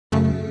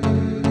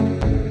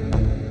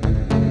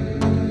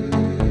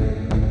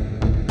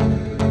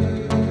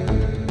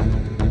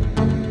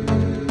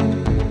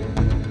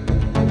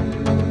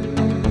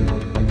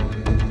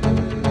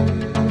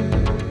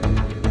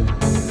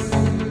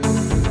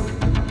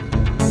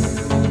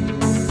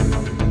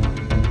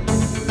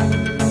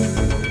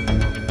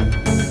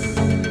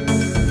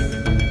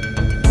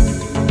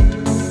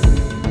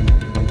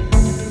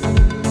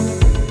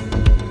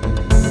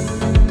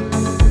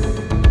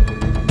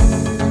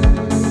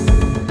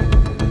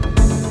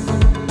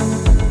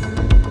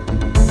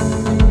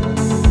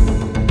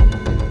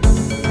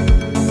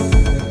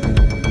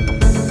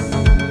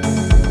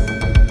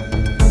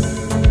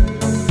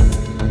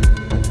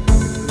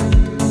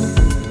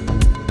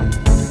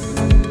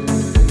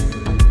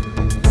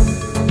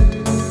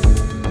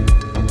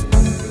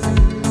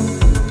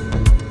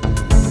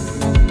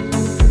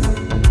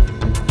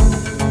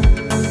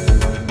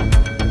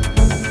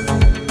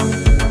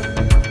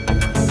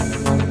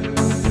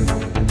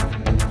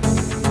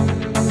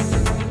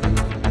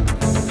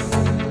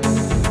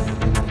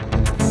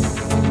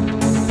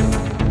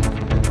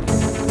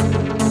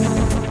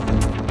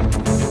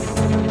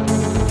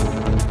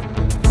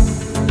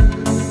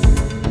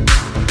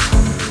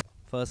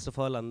First of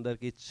all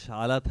అందరికీ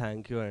చాలా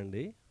thank you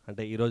అండి.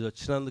 అంటే ఈరోజు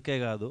వచ్చినందుకే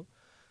కాదు,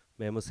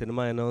 మేము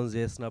సినిమా అనౌన్స్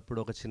చేసినప్పుడు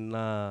ఒక చిన్న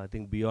ఐ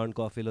థింక్ బియాండ్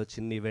కాఫీలో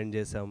చిన్న ఈవెంట్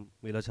చేసాం.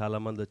 మీలో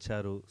చాలామంది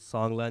వచ్చారు.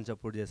 సాంగ్ లాంచ్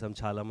అప్పుడు చేసాం,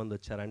 చాలామంది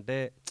వచ్చారు. అంటే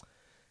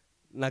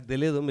నాకు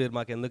తెలియదు మీరు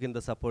మాకు ఎందుకు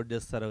ఇంత సపోర్ట్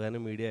చేస్తారో,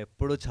 కానీ మీడియా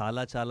ఎప్పుడు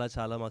చాలా చాలా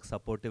చాలా మాకు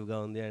సపోర్టివ్గా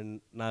ఉంది. అండ్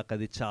నాకు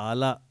అది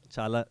చాలా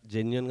చాలా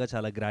జెన్యున్గా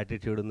చాలా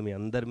గ్రాటిట్యూడ్ ఉంది. మీ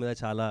అందరి మీద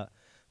చాలా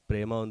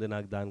ప్రేమ ఉంది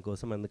నాకు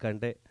దానికోసం.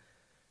 ఎందుకంటే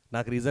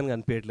నాకు రీజన్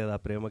కనిపించట్లేదు ఆ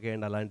ప్రేమకి,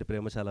 అండ్ అలాంటి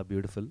ప్రేమ చాలా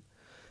బ్యూటిఫుల్.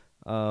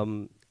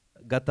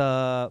 గత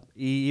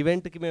ఈ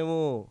ఈవెంట్కి మేము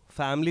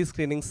ఫ్యామిలీ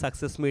స్క్రీనింగ్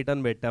సక్సెస్ మీట్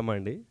అని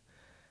పెట్టామండి.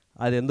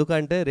 అది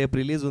ఎందుకంటే రేపు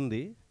రిలీజ్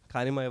ఉంది,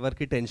 కానీ మా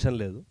ఎవరికి టెన్షన్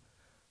లేదు.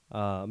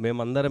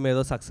 మేమందరం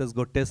ఏదో సక్సెస్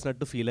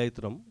కొట్టేసినట్టు ఫీల్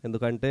అవుతున్నాం.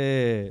 ఎందుకంటే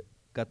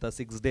గత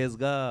 6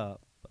 డేస్గా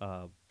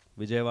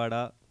విజయవాడ,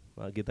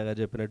 గీతగా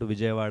చెప్పినట్టు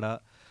విజయవాడ,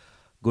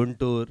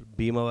 గుంటూరు,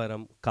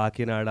 భీమవరం,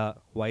 కాకినాడ,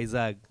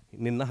 వైజాగ్,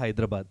 నిన్న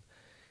హైదరాబాద్,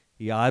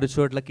 ఈ 6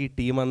 చోట్లకి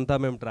టీం అంతా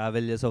మేము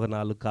ట్రావెల్ చేసి ఒక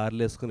 4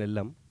 కార్లు వేసుకుని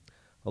వెళ్ళాం.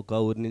 ఒక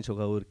ఊరి నుంచి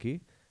ఒక ఊరికి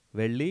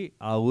వెళ్ళి,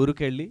 ఆ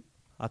ఊరికి వెళ్ళి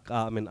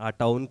ఆ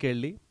టౌన్కి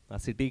వెళ్ళి, ఆ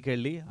సిటీకి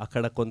వెళ్ళి,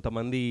 అక్కడ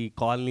కొంతమంది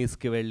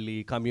కాలనీస్కి వెళ్ళి,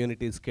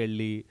 కమ్యూనిటీస్కి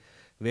వెళ్ళి,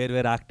 వేరు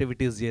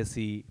యాక్టివిటీస్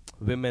చేసి,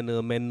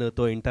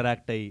 మెన్తో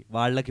ఇంటరాక్ట్ అయ్యి,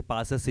 వాళ్ళకి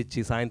పాసెస్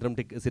ఇచ్చి, సాయంత్రం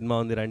సినిమా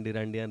ఉంది రండి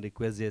రండి అని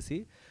రిక్వెస్ట్ చేసి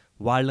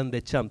వాళ్ళని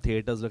తెచ్చాం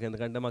థియేటర్స్లోకి.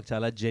 ఎందుకంటే మాకు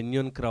చాలా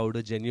జెన్యున్ క్రౌడ్,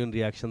 జెన్యున్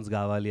రియాక్షన్స్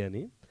కావాలి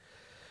అని.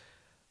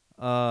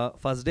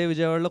 ఫస్ట్ డే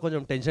విజయవాడలో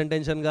కొంచెం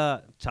టెన్షన్గా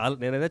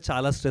నేనైతే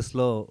చాలా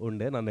స్ట్రెస్లో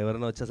ఉండే. నన్ను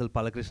ఎవరైనా వచ్చి అసలు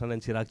పలకృష్ణ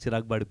నేను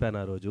చిరాకు పడిపోయాను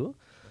ఆ రోజు.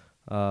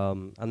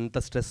 అంత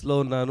స్ట్రెస్లో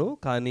ఉన్నాను.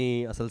 కానీ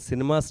అసలు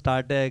సినిమా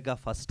స్టార్ట్ అయ్యాక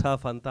ఫస్ట్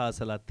హాఫ్ అంతా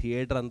అసలు ఆ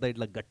థియేటర్ అంతా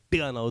ఇట్లా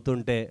గట్టిగా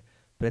నవ్వుతుంటే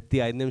ప్రతి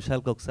 5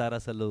 నిమిషాలకు ఒకసారి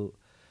అసలు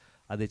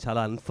అది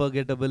చాలా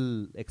అన్ఫర్గెటబుల్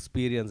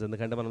ఎక్స్పీరియన్స్.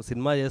 ఎందుకంటే మనం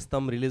సినిమా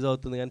చేస్తాం, రిలీజ్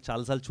అవుతుంది, కానీ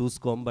చాలాసార్లు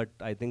చూసుకోం. బట్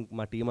ఐ థింక్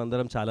మా టీం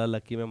అందరం చాలా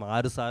లక్కీ. మేము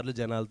 6 సార్లు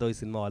జనాలతో ఈ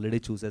సినిమా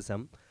ఆల్రెడీ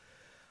చూసేసాం.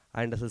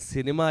 అండ్ అసలు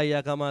సినిమా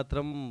అయ్యాక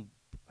మాత్రం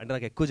అంటే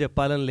నాకు ఎక్కువ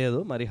చెప్పాలని లేదు,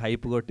 మరి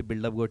హైప్ కొట్టి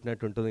బిల్డప్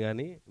కొట్టినట్టు ఉంటుంది.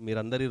 కానీ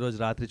మీరందరూ ఈరోజు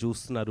రాత్రి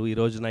చూస్తున్నారు,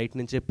 ఈరోజు నైట్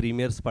నుంచే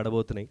ప్రీమియర్స్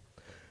పడబోతున్నాయి.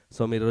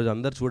 సో మీరు ఈరోజు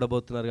అందరు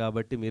చూడబోతున్నారు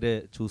కాబట్టి మీరే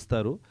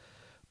చూస్తారు.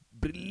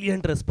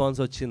 బ్రిలియంట్ రెస్పాన్స్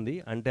వచ్చింది.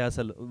 అంటే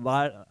అసలు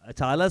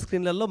చాలా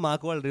స్క్రీన్లలో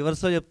మాకు వాళ్ళు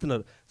రివర్స్లో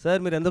చెప్తున్నారు,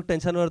 సార్ మీరు ఎందుకు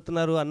టెన్షన్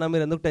పడుతున్నారు, అన్న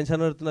మీరు ఎందుకు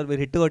టెన్షన్ పడుతున్నారు,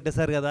 మీరు హిట్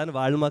కొట్టేశారు కదా అని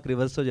వాళ్ళు మాకు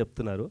రివర్స్లో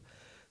చెప్తున్నారు.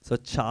 సో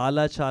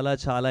చాలా చాలా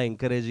చాలా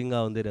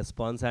ఎంకరేజింగ్గా ఉంది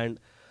రెస్పాన్స్. అండ్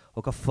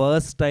ఒక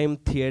ఫస్ట్ టైం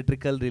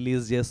థియేట్రికల్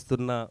రిలీజ్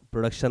చేస్తున్న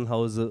production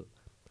house,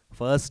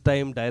 first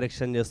time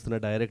direction చేస్తున్న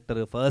డైరెక్టర్,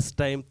 ఫస్ట్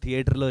టైం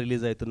థియేటర్లో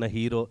రిలీజ్ అవుతున్న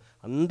హీరో,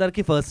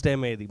 అందరికీ ఫస్ట్ టైం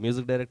అయ్యేది.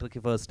 మ్యూజిక్ డైరెక్టర్కి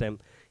ఫస్ట్ టైం,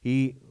 ఈ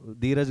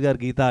ధీరజ్ గారు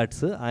గీతా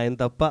ఆర్ట్స్ ఆయన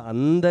తప్ప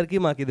అందరికీ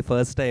మాకు ఇది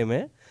ఫస్ట్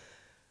టైమే.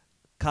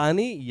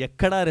 కానీ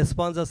ఎక్కడా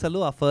రెస్పాన్స్ అసలు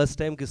ఆ ఫస్ట్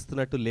టైంకి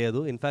ఇస్తున్నట్టు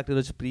లేదు. ఇన్ఫ్యాక్ట్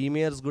ఈరోజు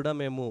ప్రీమియర్స్ కూడా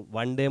మేము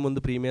 1 డే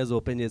ముందు ప్రీమియర్స్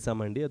ఓపెన్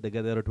చేసామండి,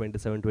 దగ్గర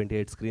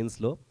 27-28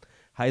 స్క్రీన్స్లో.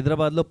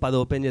 హైదరాబాద్లో 10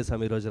 ఓపెన్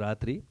చేసాం ఈరోజు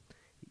రాత్రి.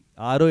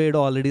 6-7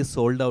 ఆల్రెడీ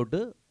సోల్డ్ అవుట్,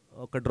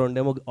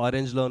 1-2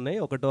 ఆరెంజ్లో ఉన్నాయి,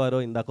 1-6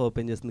 ఇందాక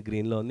ఓపెన్ చేసింది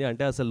గ్రీన్లో ఉంది.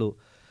 అంటే అసలు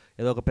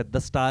ఏదో ఒక పెద్ద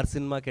స్టార్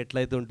సినిమాకి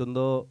ఎట్లయితే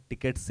ఉంటుందో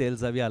టికెట్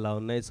సేల్స్ అవి అలా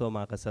ఉన్నాయి. సో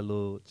మాకు అసలు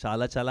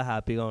చాలా చాలా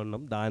హ్యాపీగా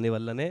ఉన్నాం.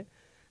 దానివల్లనే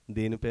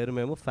దీని పేరు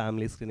మేము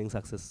ఫ్యామిలీ స్క్రీనింగ్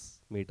సక్సెస్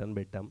మీట్ అని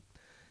పెట్టాం.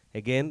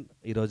 అగైన్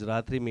ఈరోజు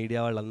రాత్రి మీడియా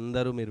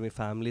వాళ్ళందరూ మీరు మీ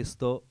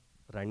ఫ్యామిలీస్తో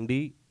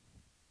రండి.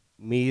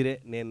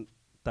 నేను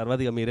తర్వాత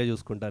ఇక మీరే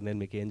చూసుకుంటారు, నేను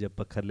మీకు ఏం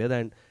చెప్పక్కర్లేదు.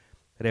 అండ్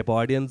రేపు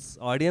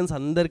ఆడియన్స్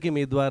అందరికీ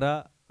మీ ద్వారా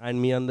అండ్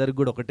మీ అందరికి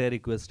కూడా ఒకటే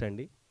రిక్వెస్ట్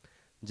అండి.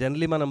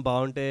 జనరలీ మనం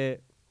బాగుంటే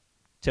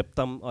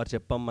చెప్పం,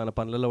 మన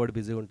పనులలో కూడా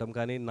బిజీగా ఉంటాం.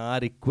 కానీ నా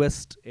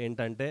రిక్వెస్ట్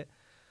ఏంటంటే,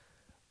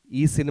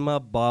 ఈ సినిమా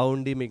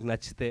బాగుండి మీకు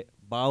నచ్చితే,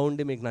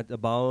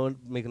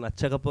 మీకు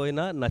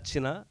నచ్చకపోయినా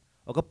నచ్చినా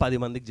ఒక 10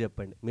 మందికి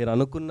చెప్పండి. మీరు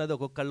అనుకున్నది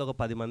ఒక్కొక్కళ్ళు ఒక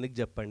 10 మందికి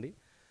చెప్పండి.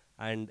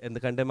 అండ్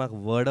ఎందుకంటే మాకు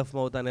వర్డ్ ఆఫ్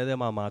మౌత్ అనేది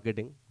మా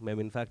మార్కెటింగ్.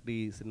 మేము ఇన్ఫ్యాక్ట్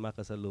ఈ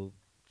సినిమాకి అసలు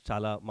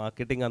చాలా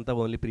మార్కెటింగ్ అంతా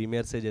ఓన్లీ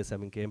ప్రీమియర్సే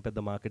చేసాం, ఇంకేం పెద్ద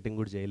మార్కెటింగ్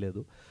కూడా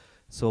చేయలేదు.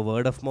 సో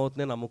వర్డ్ ఆఫ్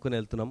మౌత్నే నమ్ముకుని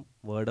వెళ్తున్నాం,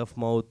 వర్డ్ ఆఫ్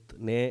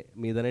మౌత్నే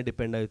మీదనే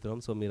డిపెండ్ అవుతున్నాం.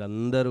 సో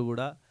మీరందరూ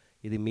కూడా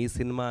ఇది మీ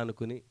సినిమా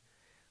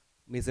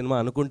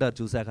అనుకుంటారు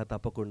చూశాక,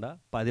 తప్పకుండా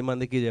 10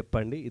 మందికి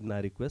చెప్పండి. ఇది నా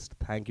request.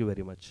 Thank you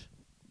very much.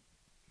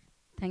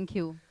 Thank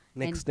you.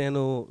 Next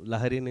నేను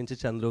లహరి నుంచి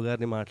చంద్రు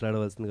గారిని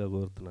మాట్లాడవలసిందిగా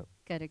కోరుతున్నాను.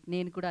 కరెక్ట్,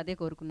 నేను కూడా అదే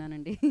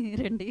కోరుకున్నానండి.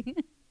 రండి.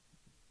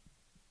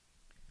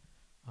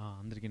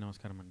 అందరికీ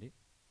నమస్కారం అండి.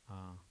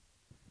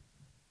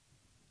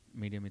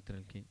 మీడియా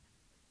మిత్రులకి,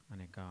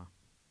 అనేక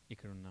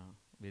ఇక్కడున్న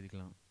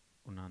వేదికలో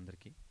ఉన్న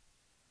అందరికీ.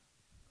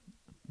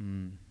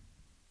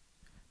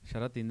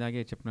 శరత్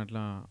ఇందాకే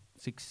చెప్పినట్లు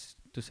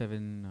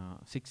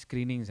 6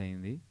 స్క్రీనింగ్స్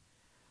అయింది.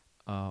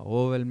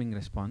 Overwhelming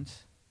response.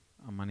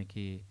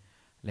 మనకి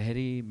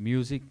లహరి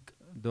మ్యూజిక్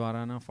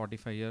ద్వారాన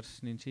 45 years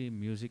నుంచి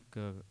మ్యూజిక్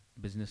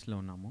బిజినెస్లో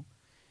ఉన్నాము.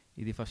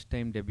 ఇది ఫస్ట్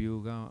టైం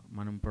డెబ్యూగా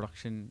మనం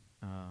ప్రొడక్షన్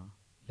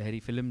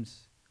లహరి ఫిలిమ్స్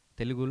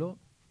తెలుగులో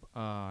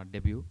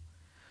డెబ్యూ.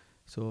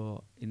 సో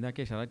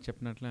ఇందాకే శరత్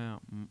చెప్పినట్ల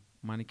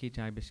మనకి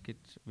చాయ్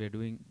బిస్కెట్స్ వేర్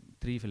డూయింగ్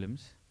 3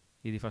 films.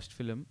 ఇది ఫస్ట్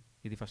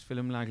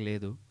ఫిలిం లాగా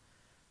లేదు.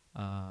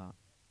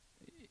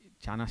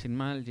 చాలా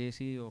సినిమాలు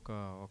చేసి ఒక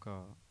ఒక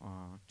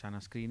చాలా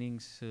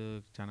స్క్రీనింగ్స్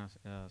చాలా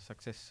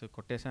సక్సెస్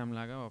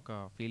కొట్టేసాంలాగా ఒక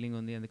ఫీలింగ్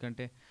ఉంది.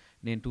 ఎందుకంటే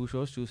నేను 2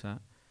 షోస్ చూసా,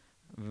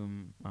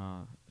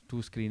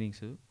 2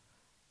 స్క్రీనింగ్స్.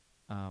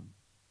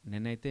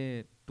 నేనైతే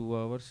 2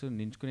 అవర్స్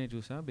నించుకునే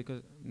చూసా, బికాజ్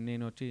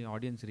నేను వచ్చి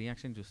ఆడియన్స్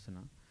రియాక్షన్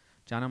చూస్తున్నా.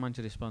 చాలా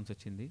మంచి రెస్పాన్స్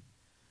వచ్చింది.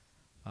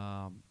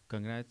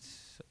 Congrats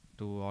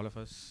to all of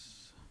us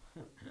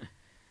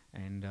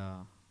and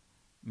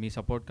me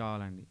support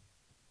కావాలండి.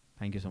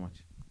 Thank you so much.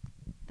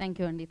 Thank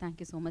you అండి, థ్యాంక్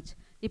యూ సో మచ్.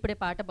 ఇప్పుడే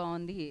పాట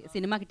బాగుంది,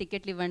 సినిమాకి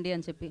టికెట్లు ఇవ్వండి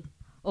అని చెప్పి.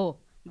 ఓ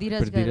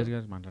ధీరజ్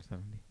గారు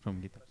మాట్లాడతారండి ఫ్రమ్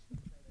గీత.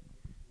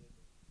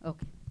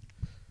 ఓకే.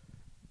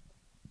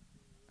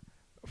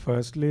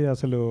 ఫస్ట్లీ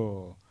అసలు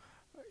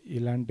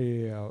ఇలాంటి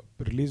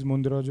రిలీజ్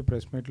ముందు రోజు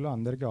ప్రెస్ మీట్లో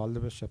అందరికీ ఆల్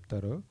ది బెస్ట్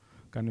చెప్తారు,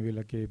 కానీ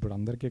వీళ్ళకి ఇప్పుడు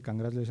అందరికీ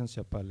కంగ్రాచులేషన్స్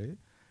చెప్పాలి.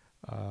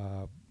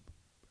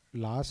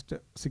 లాస్ట్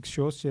 6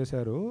 షోస్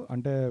చేశారు.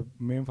 అంటే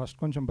మేము ఫస్ట్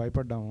కొంచెం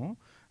భయపడ్డాము,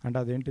 అంటే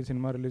అదేంటి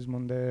సినిమా రిలీజ్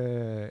ముందే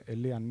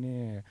వెళ్ళి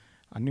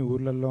అన్ని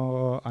ఊర్లలో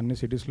అన్ని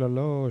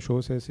సిటీస్లలో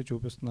షోస్ వేసి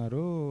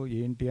చూపిస్తున్నారు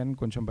ఏంటి అని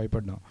కొంచెం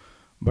భయపడ్డాం.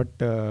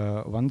 బట్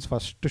వన్స్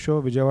ఫస్ట్ షో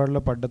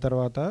విజయవాడలో పడ్డ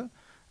తర్వాత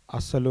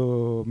అస్సలు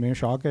మేము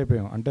షాక్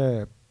అయిపోయాం. అంటే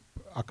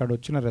అక్కడ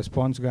వచ్చిన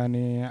రెస్పాన్స్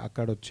కానీ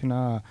అక్కడ వచ్చిన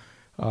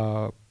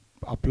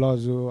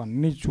అప్లాజు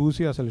అన్నీ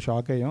చూసి అసలు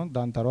షాక్ అయ్యాం.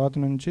 దాని తర్వాత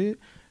నుంచి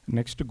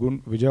నెక్స్ట్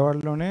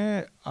విజయవాడలోనే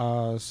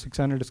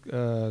 600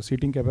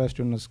 సీటింగ్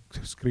కెపాసిటీ ఉన్న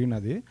స్క్రీన్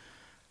అది.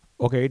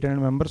 ఒక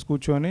 800 మెంబర్స్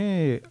కూర్చొని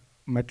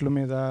మెట్ల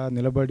మీద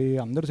నిలబడి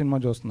అందరూ సినిమా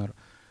చూస్తున్నారు.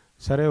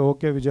 సరే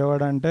ఓకే,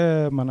 విజయవాడ అంటే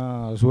మన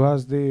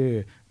సుహాస్ది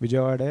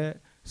విజయవాడే,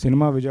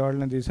 సినిమా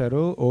విజయవాడనే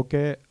తీశారు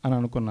ఓకే అని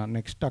అనుకున్నా.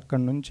 నెక్స్ట్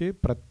అక్కడి నుంచి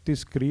ప్రతి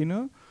స్క్రీను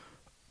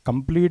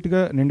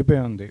కంప్లీట్గా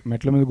నిండిపోయి ఉంది.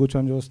 మెట్ల మీద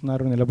కూర్చొని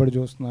చూస్తున్నారు, నిలబడి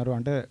చూస్తున్నారు.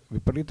 అంటే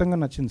విపరీతంగా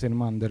నచ్చింది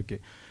సినిమా అందరికీ.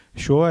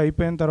 షో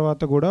అయిపోయిన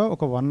తర్వాత కూడా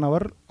ఒక 1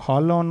 అవర్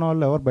హాల్లో ఉన్న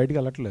వాళ్ళు ఎవరు బయటికి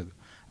వెళ్ళట్లేదు,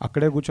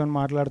 అక్కడే కూర్చొని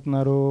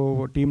మాట్లాడుతున్నారు,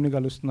 టీంని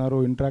కలుస్తున్నారు,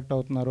 ఇంటరాక్ట్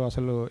అవుతున్నారు.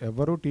 అసలు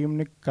ఎవరు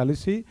టీంని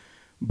కలిసి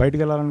బయటికి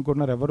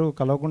వెళ్ళాలనుకుంటున్నారు, ఎవరు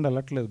కలవకుండా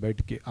వెళ్ళట్లేదు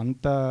బయటికి.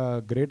 అంత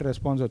గ్రేట్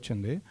రెస్పాన్స్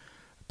వచ్చింది.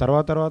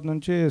 తర్వాత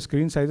నుంచి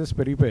స్క్రీన్ సైజెస్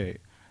పెరిగిపోయాయి.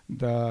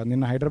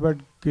 నిన్న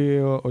హైదరాబాద్కి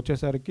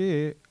వచ్చేసరికి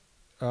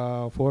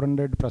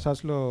 400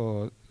 ప్రసాద్లో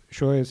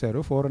షో వేశారు.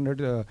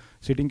 400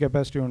 సీటింగ్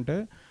కెపాసిటీ ఉంటే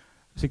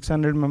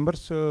 600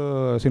 మెంబర్స్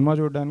సినిమా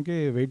చూడడానికి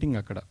వెయిటింగ్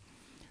అక్కడ.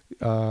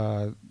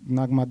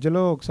 నాకు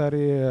మధ్యలో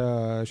ఒకసారి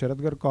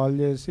శరత్ గారు కాల్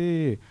చేసి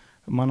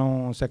మనం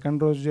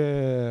సెకండ్ రోజే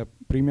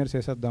ప్రీమియర్స్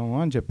వేసేద్దాము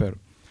అని చెప్పారు.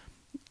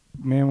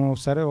 మేము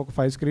సరే ఒక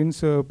 5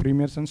 స్క్రీన్స్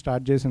ప్రీమియర్స్ అని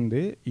స్టార్ట్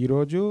చేసింది.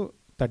 ఈరోజు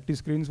 30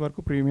 స్క్రీన్స్ వరకు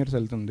ప్రీమియర్స్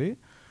వెళ్తుంది.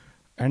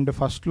 అండ్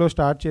ఫస్ట్లో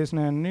స్టార్ట్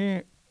చేసినవన్నీ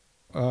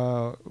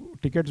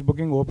టికెట్స్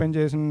బుకింగ్ ఓపెన్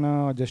చేసిన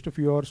జస్ట్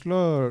ఫ్యూ అవర్స్లో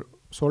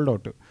సోల్డ్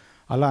అవుట్.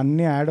 అలా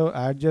అన్నీ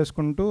యాడ్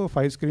చేసుకుంటూ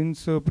 5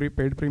 స్క్రీన్స్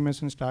పెయిడ్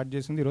ప్రీమియర్స్ని స్టార్ట్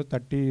చేసింది. ఈరోజు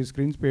 30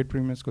 స్క్రీన్స్ పెయిడ్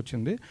ప్రీమియర్స్కి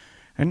వచ్చింది.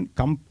 అండ్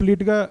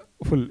కంప్లీట్గా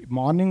ఫుల్.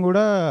 మార్నింగ్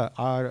కూడా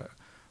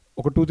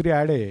ఒక 2-3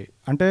 యాడ్ అయ్యాయి.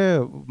 అంటే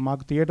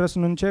మాకు థియేటర్స్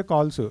నుంచే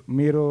కాల్స్,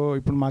 మీరు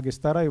ఇప్పుడు మాకు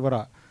ఇస్తారా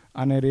ఇవ్వరా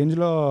అనే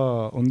రేంజ్లో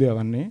ఉంది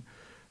అవన్నీ.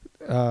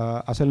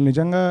 అసలు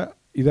నిజంగా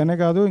ఇదనే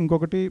కాదు,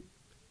 ఇంకొకటి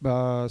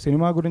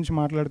సినిమా గురించి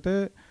మాట్లాడితే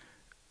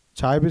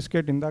చాయ్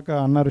బిస్కెట్ ఇందాక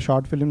అన్నారు,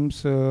 short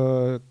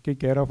ఫిలిమ్స్కి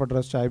care of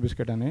address chai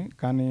biscuit అని.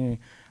 కానీ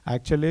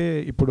యాక్చువల్లీ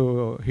ఇప్పుడు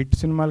హిట్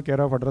సినిమాలు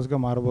కేర్ ఆఫ్ అడ్రస్గా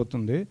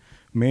మారబోతుంది.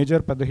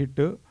 మేజర్ పెద్ద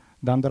హిట్,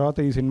 దాని తర్వాత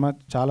ఈ సినిమా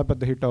చాలా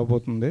పెద్ద హిట్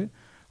అవబోతుంది.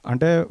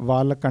 అంటే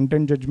వాళ్ళ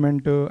కంటెంట్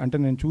జడ్జ్మెంట్, అంటే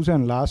నేను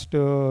చూశాను లాస్ట్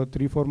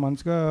 3-4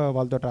 మంత్స్గా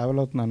వాళ్ళతో ట్రావెల్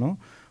అవుతున్నాను.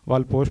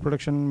 వాళ్ళు పోస్ట్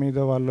ప్రొడక్షన్ మీద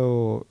వాళ్ళు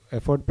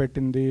ఎఫర్ట్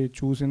పెట్టింది,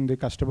 చూసింది,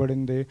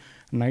 కష్టపడింది,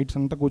 నైట్స్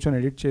అంతా కూర్చొని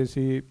ఎడిట్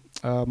చేసి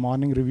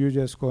మార్నింగ్ రివ్యూ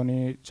చేసుకొని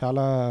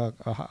చాలా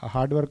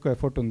హార్డ్ వర్క్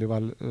ఎఫర్ట్ ఉంది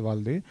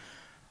వాళ్ళది.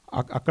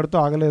 అక్కడితో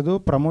ఆగలేదు.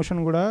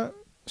 ప్రమోషన్ కూడా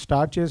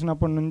స్టార్ట్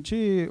చేసినప్పటి నుంచి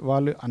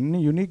వాళ్ళు అన్ని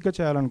యూనిక్గా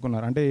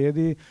చేయాలనుకున్నారు. అంటే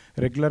ఏది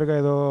రెగ్యులర్గా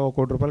ఏదో 1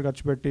 కోటి రూపాయలు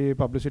ఖర్చు పెట్టి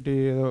పబ్లిసిటీ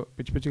ఏదో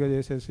పిచ్చిగా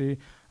చేసేసి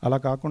అలా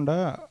కాకుండా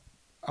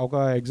ఒక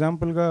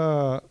ఎగ్జాంపుల్గా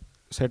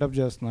సెటప్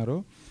చేస్తున్నారు.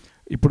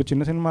 ఇప్పుడు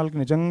చిన్న సినిమాలకి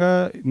నిజంగా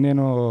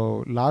నేను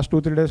లాస్ట్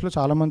 2-3 డేస్లో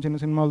చాలామంది చిన్న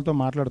సినిమాలతో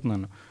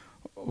మాట్లాడుతున్నాను.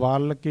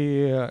 వాళ్ళకి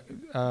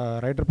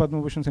రైటర్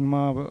పద్మభూషణ్ సినిమా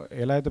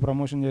ఎలా అయితే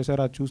ప్రమోషన్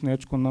చేశారో అది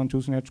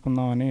చూసి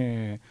నేర్చుకుందాం అని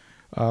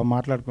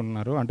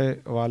మాట్లాడుకుంటున్నారు. అంటే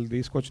వాళ్ళు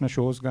తీసుకొచ్చిన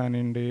షోస్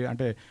కానివ్వండి,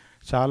 అంటే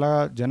చాలా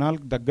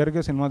జనాలకు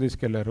దగ్గరగా సినిమా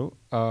తీసుకెళ్లారు.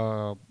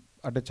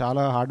 అంటే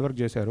చాలా హార్డ్ వర్క్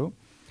చేశారు.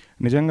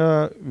 నిజంగా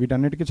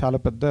వీటన్నిటికీ చాలా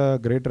పెద్ద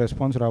గ్రేట్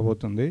రెస్పాన్స్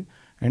రాబోతుంది.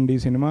 అండ్ ఈ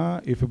సినిమా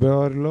ఈ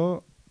ఫిబ్రవరిలో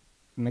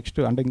నెక్స్ట్,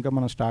 అంటే ఇంకా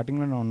మనం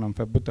స్టార్టింగ్లోనే ఉన్నాం,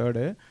 ఫెబ్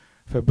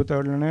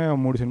 3లోనే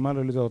 3 సినిమాలు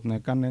రిలీజ్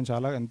అవుతున్నాయి. కానీ నేను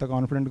చాలా ఎంత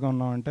కాన్ఫిడెంట్గా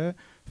ఉన్నామంటే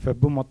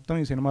ఫెబ్ మొత్తం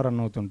ఈ సినిమా రన్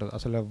అవుతుంటుంది.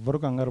 అసలు ఎవ్వరూ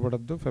కంగారు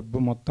పడద్దు. ఫెబ్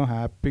మొత్తం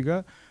హ్యాపీగా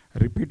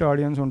రిపీట్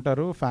ఆడియన్స్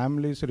ఉంటారు,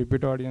 ఫ్యామిలీస్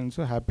రిపీట్ ఆడియన్స్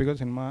హ్యాపీగా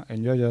సినిమా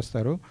ఎంజాయ్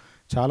చేస్తారు.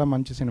 చాలా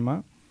మంచి సినిమా.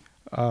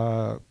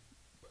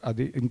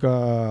 అది ఇంకా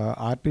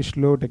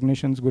ఆర్టిస్టులు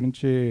టెక్నీషియన్స్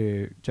గురించి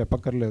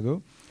చెప్పక్కర్లేదు.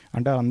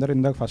 అంటే అందరు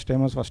ఇందాక ఫస్ట్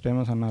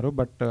టైమర్స్ అన్నారు,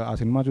 బట్ ఆ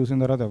సినిమా చూసిన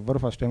తర్వాత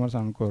ఎవ్వరు ఫస్ట్ టైమర్స్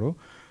అనుకోరు.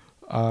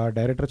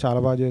 డైరెక్టర్ చాలా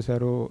బాగా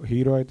చేశారు.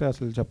 హీరో అయితే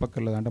అసలు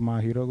చెప్పక్కర్లేదు. అంటే మా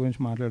హీరో గురించి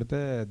మాట్లాడితే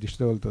దిష్టి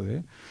తగులుతుంది.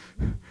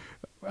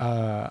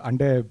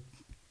 అంటే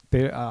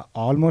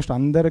ఆల్మోస్ట్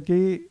అందరికీ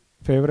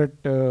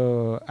ఫేవరెట్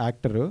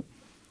యాక్టరు,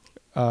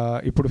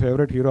 ఇప్పుడు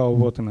ఫేవరెట్ హీరో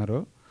అవ్వబోతున్నారు.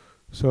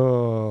 సో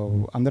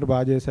అందరు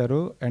బాగా చేశారు.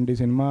 అండ్ ఈ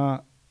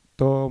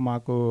సినిమాతో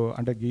మాకు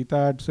అంటే గీతా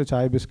ఆర్ట్స్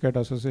చాయ్ బిస్కెట్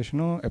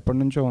అసోసియేషను ఎప్పటి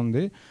నుంచో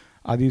ఉంది.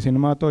 అది ఈ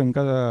సినిమాతో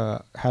ఇంకా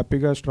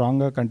హ్యాపీగా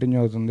స్ట్రాంగ్గా కంటిన్యూ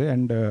అవుతుంది.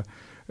 అండ్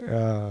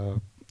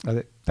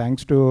అదే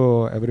thanks to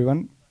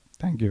everyone.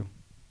 Thank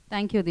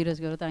you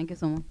Dheeraj గారు, thank you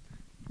so much.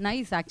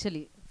 Nice.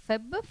 Actually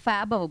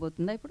fab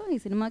అవ్వబోతుందా ఇప్పుడు ఈ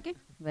సినిమాకి?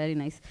 Very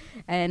nice.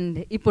 అండ్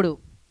ఇప్పుడు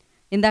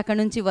ఇందాక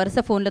నుంచి వరుస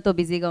ఫోన్లతో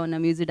బిజీగా ఉన్న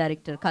మ్యూజిక్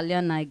డైరెక్టర్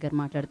కళ్యాణ్ నాయక్ గారు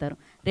మాట్లాడతారు.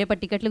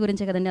 రేపటి టికెట్ల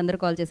గురించే కదండి అందరూ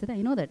కాల్ చేసేది.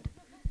 I know that.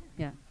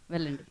 యా,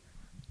 వెళ్ళండి.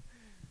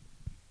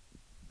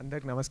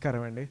 అందరికి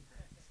నమస్కారం అండి.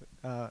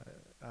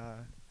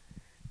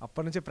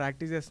 అప్పటి నుంచి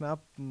ప్రాక్టీస్ చేసిన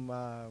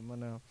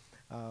మన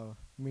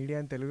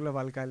మీడియాని తెలుగులో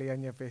పలకాలి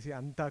అని చెప్పేసి,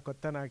 అంతా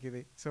కొత్త నాకు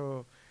ఇది. సో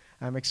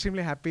ఐఎమ్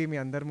ఎక్స్ట్రీమ్లీ హ్యాపీ మీ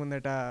అందరి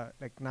ముందట.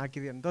 లైక్ నాకు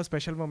ఇది ఎంతో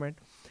స్పెషల్ మూమెంట్.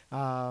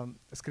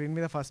 స్క్రీన్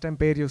మీద ఫస్ట్ టైం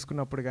పేరు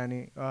చూసుకున్నప్పుడు కానీ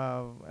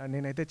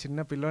నేనైతే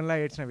చిన్న పిల్లోన్లా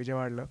ఏడ్చిన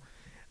విజయవాడలో.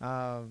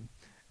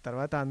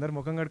 తర్వాత అందరు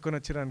ముఖం కడుక్కొని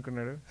వచ్చారు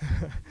అనుకున్నాడు.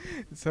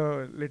 సో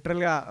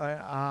లిటరల్గా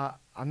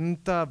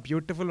అంత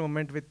beautiful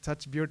moment with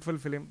such beautiful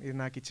film ఇది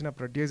నాకు ఇచ్చిన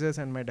producers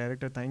and my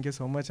director, thank you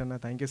so much అన్న,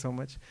 thank you so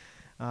much.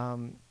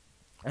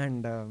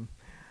 And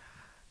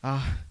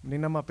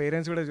నిన్న మా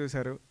పేరెంట్స్ కూడా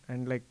చూశారు.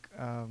 అండ్ లైక్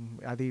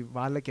అది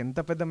వాళ్ళకి ఎంత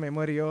పెద్ద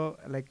మెమొరీయో,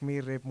 లైక్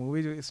మీరు రేపు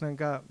మూవీ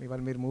చూసినాక,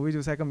 ఇవాళ మీరు మూవీ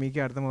చూసాక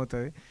మీకే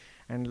అర్థమవుతుంది.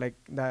 అండ్ లైక్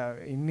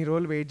ఇన్ని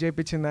రోజులు వెయిట్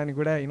చేయించిన దాన్ని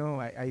కూడా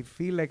I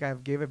feel like I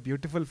gave a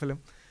beautiful film.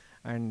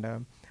 And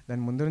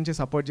దాని ముందు నుంచి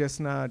సపోర్ట్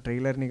చేసిన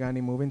ట్రైలర్ని కానీ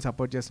మూవీని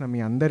సపోర్ట్ చేసిన మీ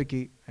అందరికీ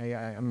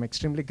ఐఎమ్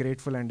ఎక్స్ట్రీమ్లీ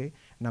గ్రేట్ఫుల్ అండి.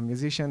 నా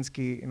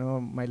మ్యూజిషియన్స్కి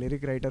మై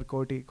లిరిక్ రైటర్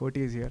కోటి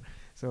ఈజ్ హియర్.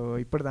 సో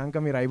ఇప్పుడు దాకా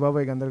మీరు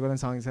ఐబాబాయ్ గందరగోళం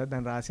సాంగ్ సార్,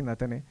 దాన్ని రాసింది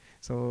అతనే.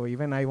 So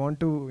even I want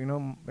to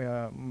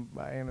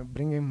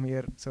bring him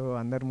here. So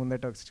అందరి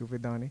ముందట ఒకసారి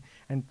చూపిద్దామని.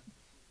 అండ్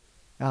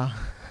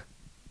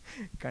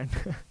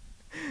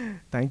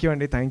థ్యాంక్ యూ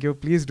అండి, thank you.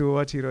 Please do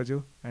watch ఈరోజు.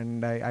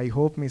 And I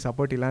hope me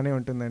support ఇలానే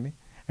ఉంటుందండి.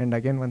 And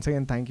once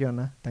again thank you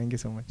అన్న, thank you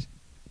so much.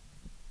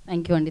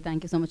 Thank you అండి,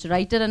 thank you so much.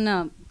 Writer అన్న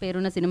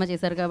పేరున్న సినిమా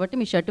చేశారు కాబట్టి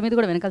మీ షర్ట్ మీద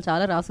కూడా వెనకాల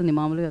చాలా రాస్తుంది,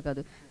 మామూలుగా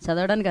కాదు.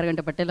 చదవడానికి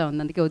అరగంట పట్టేలా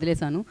ఉంది, అందుకే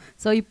వదిలేశాను.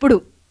 సో ఇప్పుడు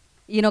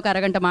ఈయన ఒక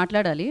అరగంట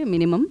మాట్లాడాలి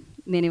మినిమం.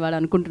 నేను ఇవాళ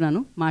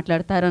అనుకుంటున్నాను,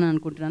 మాట్లాడతారని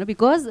అనుకుంటున్నాను.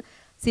 బికాజ్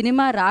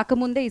సినిమా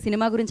రాకముందే ఈ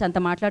సినిమా గురించి అంత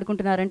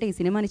మాట్లాడుకుంటున్నారంటే ఈ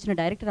సినిమాని ఇచ్చిన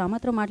డైరెక్టర్ ఆ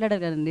మాత్రం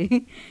మాట్లాడారు కదండి.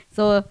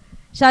 So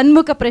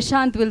Shanmukha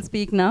Prashanth will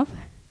speak now.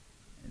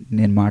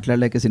 నేను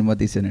మాట్లాడలేక సినిమా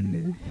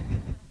తీసానండి.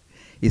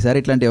 ఈసారి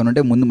ఇట్లాంటి ఏమైనా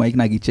ఉంటే ముందు మైక్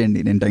నాకు ఇచ్చేయండి,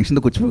 నేను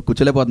టెన్షన్తో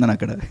కూర్చోలేకపోతున్నాను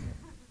అక్కడ.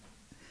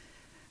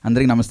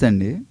 అందరికీ నమస్తే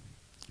అండి.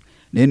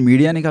 నేను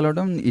మీడియాని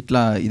కలవడం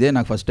ఇదే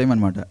నాకు ఫస్ట్ టైం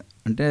అనమాట.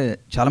 అంటే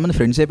చాలామంది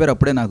ఫ్రెండ్స్ అయిపోయారు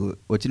అప్పుడే. నాకు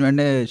వచ్చిన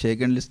వెంటనే షేక్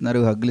హ్యాండ్లు ఇస్తున్నారు,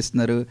 హగ్లు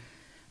ఇస్తున్నారు.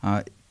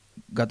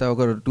 గత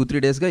ఒక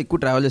 2-3 డేస్గా ఎక్కువ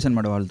ట్రావెల్ చేశాను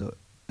అనమాట వాళ్ళతో.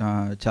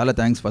 చాలా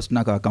థ్యాంక్స్ ఫస్ట్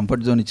నాకు ఆ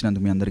కంఫర్ట్ జోన్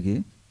ఇచ్చినందుకు మీ అందరికీ.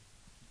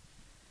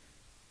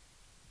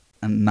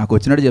 నాకు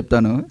వచ్చినట్టు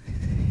చెప్తాను.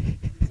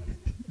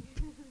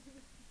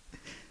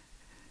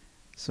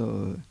 సో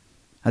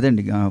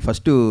అదండి,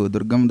 ఫస్ట్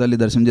దుర్గమ్మ తల్లి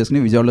దర్శనం చేసుకుని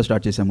విజయవాడలో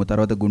స్టార్ట్ చేసాము.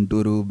 తర్వాత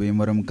గుంటూరు,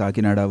 భీమవరం,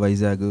 కాకినాడ,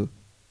 వైజాగ్.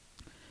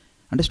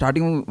 అంటే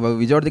స్టార్టింగ్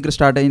విజయవాడ దగ్గర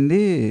స్టార్ట్ అయింది.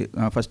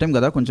 ఫస్ట్ టైం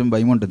కదా, కొంచెం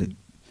భయం ఉంటుంది.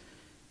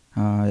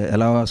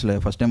 ఎలా అసలు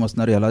ఫస్ట్ టైం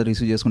వస్తున్నారు, ఎలా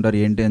రిసీవ్ చేసుకుంటారు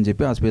ఏంటి అని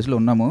చెప్పి ఆ స్పేస్లో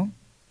ఉన్నాము.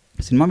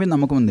 సినిమా మీద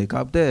నమ్మకం ఉంది,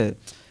 కాకపోతే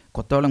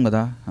కొత్త వాళ్ళం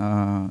కదా,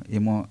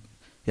 ఏమో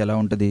ఎలా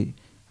ఉంటుంది.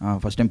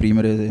 ఫస్ట్ టైం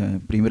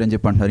ప్రీమియర్ అని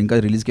చెప్పి అంటున్నారు, ఇంకా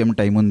రిలీజ్కి ఏమో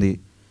టైం ఉంది.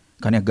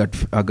 కానీ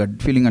ఆ గట్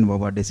ఫీలింగ్ అని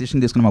బాబు, ఆ డెసిషన్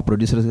తీసుకుని మా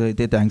ప్రొడ్యూసర్స్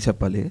అయితే థ్యాంక్స్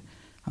చెప్పాలి.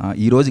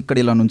 ఈరోజు ఇక్కడ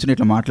ఇలా నుంచి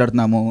ఇట్లా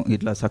మాట్లాడుతున్నాము,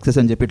 ఇట్లా సక్సెస్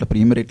అని చెప్పి ఇట్లా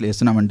ప్రీమియర్ ఇట్లా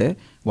వేస్తున్నామంటే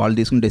వాళ్ళు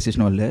తీసుకున్న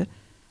డెసిషన్ వల్లే.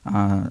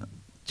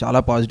 చాలా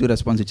పాజిటివ్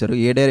రెస్పాన్స్ ఇచ్చారు.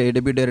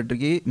 ఏడబ్ల్యూ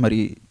డైరెక్టర్కి మరి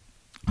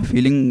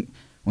ఫీలింగ్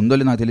ఉందో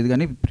లేదు నాకు తెలియదు,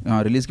 కానీ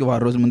రిలీజ్కి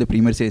 6 రోజుల ముందే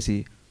ప్రీమియర్స్ వేసి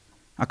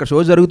అక్కడ షో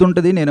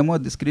జరుగుతుంటుంది. నేనేమో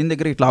స్క్రీన్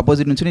దగ్గర ఇట్లా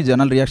ఆపోజిట్ నుంచి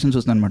జనాల రియాక్షన్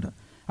చూస్తున్నాను అనమాట.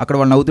 అక్కడ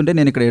వాళ్ళు నవ్వుతుంటే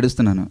నేను ఇక్కడ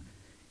ఏడుస్తున్నాను.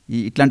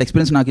 ఇట్లాంటి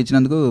ఎక్స్పీరియన్స్ నాకు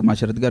ఇచ్చినందుకు మా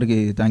శరత్ గారికి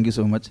thank you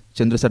so much.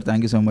 Chandra sir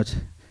thank you so much.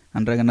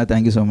 అనురాగన్న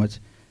thank you so much.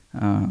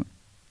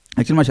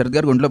 Actually మా శరత్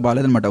గారికి ఒంట్లో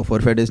బాగాలేదనమాట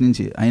 4-5 డేస్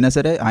నుంచి. అయినా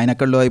సరే ఆయన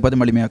ఎక్కడ లో అయిపోతే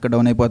మళ్ళీ మేము ఎక్కడ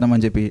డౌన్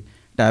అయిపోతామని చెప్పి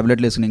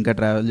ట్యాబ్లెట్లు వేసుకుని ఇంకా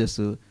ట్రావెల్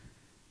చేస్తూ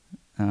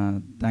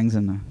థ్యాంక్స్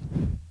అన్న.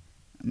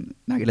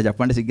 నాకు ఇలా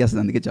చెప్పండి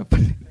సిగ్గేస్తుంది, అందుకే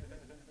చెప్పండి.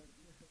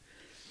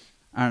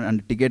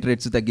 అండ్ టికెట్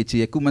రేట్స్ తగ్గించి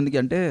ఎక్కువ మందికి,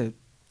 అంటే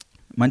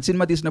మంచి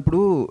సినిమా తీసినప్పుడు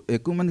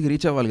ఎక్కువ మందికి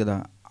రీచ్ అవ్వాలి కదా,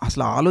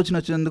 అసలు ఆలోచన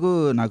వచ్చినందుకు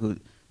నాకు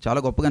చాలా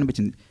గొప్పగా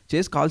అనిపించింది.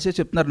 కాల్ చేసి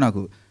చెప్తున్నారు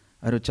నాకు,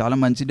 అరే చాలా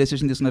మంచి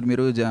డెసిషన్ తీసుకున్నారు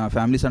మీరు,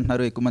 ఫ్యామిలీస్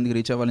అంటున్నారు ఎక్కువ మందికి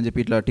రీచ్ అవ్వాలని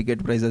చెప్పి ఇట్లా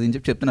టికెట్ ప్రైస్ అది అని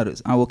చెప్పి చెప్తున్నారు.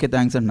 ఓకే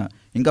థ్యాంక్స్ అన్న.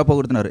 ఇంకా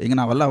పొగుడుతున్నారు. ఇంకా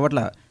నా వల్ల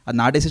అవ్వట్లా, అది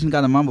నా డెసిషన్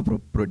కాదమ్మా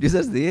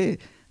ప్రొడ్యూసర్స్ది,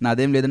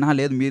 నాదేం లేదు.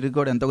 లేదు మీరు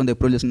కూడా ఎంతో కొంత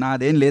అప్రూవ్ చేసిన,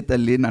 నాదేం లేదు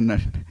తల్లి అని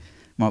అన్నాడు.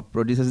 మా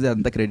ప్రొడ్యూసర్స్ది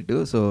అంత క్రెడిట్.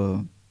 సో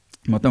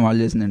మొత్తం వాళ్ళు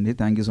చేసిందండి,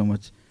 thank you so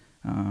much.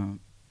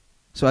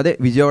 So అదే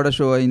విజయవాడ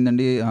షో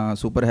అయిందండి,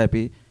 సూపర్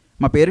హ్యాపీ.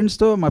 మా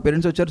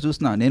పేరెంట్స్ వచ్చారు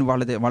చూస్తున్నా నేను,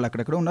 వాళ్ళు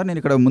అక్కడెక్కడ ఉన్నారు,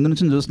 నేను ఇక్కడ ముందు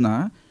నుంచి చూస్తున్నా.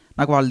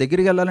 నాకు వాళ్ళ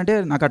దగ్గరికి వెళ్ళాలంటే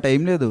నాకు ఆ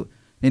టైం లేదు.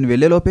 నేను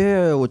వెళ్ళేలోపే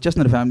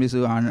వచ్చేస్తున్నారు ఫ్యామిలీస్,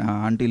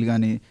 ఆంటీలు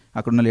కానీ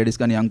అక్కడ ఉన్న లేడీస్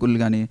కానీ అంకుల్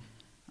కానీ.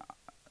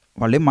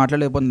 వాళ్ళు ఏం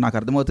మాట్లాడలేకపోతుంది, నాకు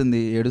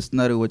అర్థమవుతుంది,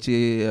 ఏడుస్తున్నారు, వచ్చి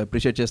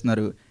అప్రిషియేట్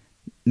చేస్తున్నారు.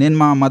 నేను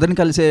మా మదర్ని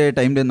కలిసే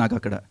టైం లేదు నాకు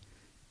అక్కడ.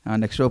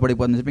 నెక్స్ట్ షో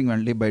పడిపోతుందని చెప్పి ఇంక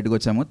వెళ్ళి బయటకు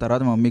వచ్చాము.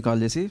 తర్వాత మా మమ్మీ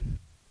కాల్ చేసి,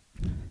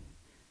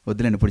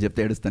 వద్దులేండి ఇప్పుడు చెప్తే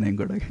ఏడుస్తాను నేను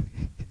కూడా.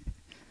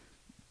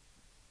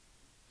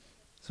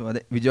 సో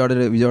అదే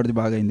విజయవాడది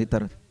బాగా అయింది.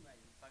 తర్వాత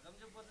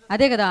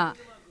అదే కదా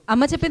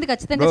అమ్మ చెప్పింది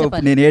ఖచ్చితంగా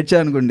చెప్పాలి. నేను ఏడ్చా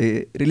అనుకోండి,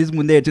 రిలీజ్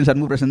ముందే ఏడ్చిన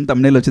షణ్ముఖ ప్రశాంత్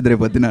తమ్నేల్ వచ్చింది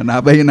రేపు పొద్దున, నా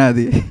భయం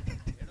నాది.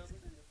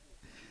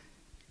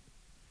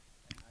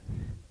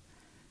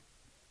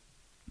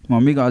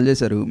 మమ్మీ కాల్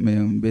చేశారు.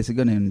 మేము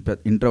బేసిక్గా నేను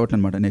ఇంట్రోవర్ట్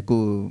అనమాట, నేను ఎక్కువ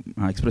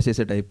ఎక్స్ప్రెస్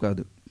చేసే టైప్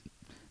కాదు.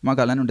 మాకు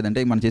అలానే ఉంటుంది,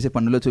 అంటే మనం చేసే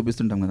పనుల్లో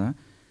చూపిస్తుంటాం కదా.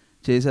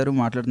 చేశారు,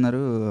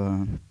 మాట్లాడుతున్నారు.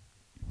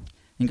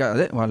 ఇంకా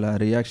అదే వాళ్ళ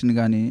రియాక్షన్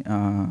కానీ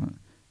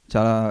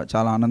చాలా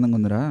చాలా ఆనందంగా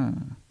ఉందిరా.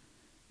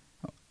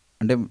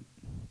 అంటే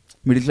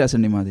మిడిల్ క్లాస్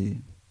అండి మాది,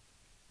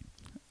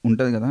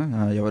 ఉంటుంది కదా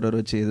ఎవరెవరు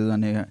వచ్చేది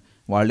అని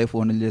వాళ్ళే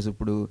ఫోన్లు చేసి,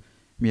 ఇప్పుడు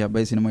మీ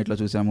అబ్బాయి సినిమా ఇట్లా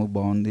చూసాము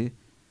బాగుంది,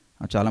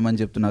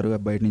 చాలామంది చెప్తున్నారు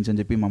బయట నుంచి అని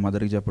చెప్పి మా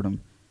మదర్కి చెప్పడం.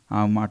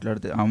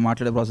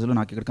 మాట్లాడే ప్రాసెస్లో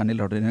నాకు ఇక్కడ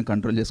కన్నీళ్ళు రావడం, నేను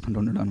కంట్రోల్ చేసుకుంటూ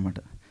ఉండడం అనమాట.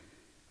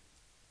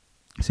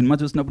 సినిమా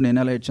చూసినప్పుడు నేను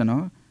ఎలా ఏడ్చానో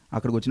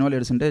అక్కడికి వచ్చిన వాళ్ళు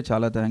ఏడుస్తుంటే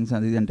చాలా థ్యాంక్స్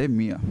అది ఇది అంటే,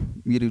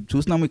 మీరు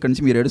చూసినాము ఇక్కడ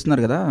నుంచి మీరు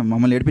ఏడుస్తున్నారు కదా,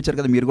 మమ్మల్ని ఏడిపించారు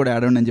కదా, మీరు కూడా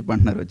ఏడవండి అని చెప్పి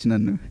అంటున్నారు వచ్చి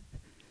నన్ను.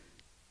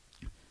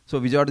 సో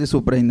విజయవాడది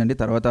సూపర్ అయిందండి.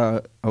 తర్వాత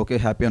ఓకే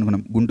హ్యాపీ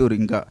అనుకున్నాం. గుంటూరు,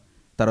 ఇంకా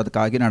తర్వాత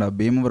కాకినాడ,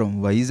 భీమవరం,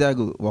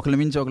 వైజాగ్, ఒకరి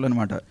మించి ఒకరు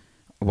అనమాట.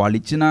 వాళ్ళు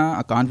ఇచ్చిన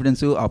ఆ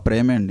కాన్ఫిడెన్స్, ఆ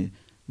ప్రేమే అండి.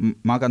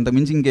 మాకు అంత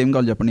మించి ఇంకేం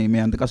కావాలి చెప్పండి.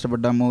 మేము ఎంత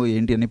కష్టపడ్డాము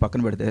ఏంటి అని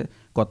పక్కన పెడితే,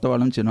 కొత్త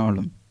వాళ్ళం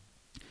చిన్నవాళ్ళం,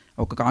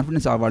 ఒక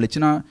కాన్ఫిడెన్స్ వాళ్ళు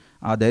ఇచ్చిన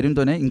ఆ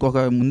ధైర్యంతోనే ఇంకొక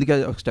ముందుకు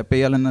స్టెప్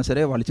వేయాలన్నా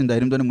సరే వాళ్ళు ఇచ్చిన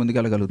ధైర్యంతోనే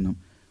ముందుకెళ్ళగలుగుతున్నాం.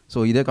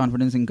 సో ఇదే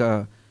కాన్ఫిడెన్స్ ఇంకా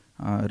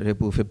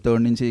రేపు 5th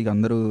నుంచి ఇక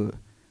అందరూ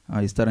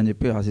ఇస్తారని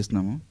చెప్పి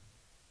ఆశిస్తున్నాము.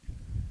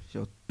 సో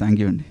థ్యాంక్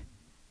యూ అండి.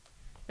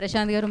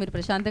 ప్రశాంత్ గారు మీరు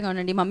ప్రశాంతంగా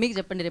ఉండండి, మమ్మీకి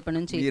చెప్పండి రేపటి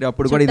నుంచి. మీరు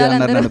అప్పుడు కూడా ఇదే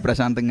అన్నారు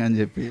ప్రశాంతంగా అని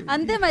చెప్పి.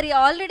 అంతే మరి,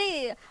 ఆల్రెడీ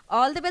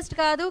ఆల్ ది బెస్ట్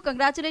కాదు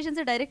కంగ్రాచులేషన్స్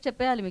డైరెక్ట్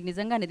చెప్పేయాలి మీకు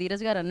నిజంగానే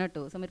ధీరజ్ గారు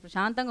అన్నట్టు. సో మీరు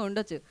ప్రశాంతంగా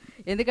ఉండొచ్చు,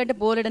 ఎందుకంటే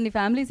బోలెడన్ని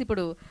ఫ్యామిలీస్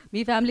ఇప్పుడు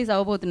మీ ఫ్యామిలీస్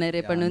అవ్వబోతున్నాయి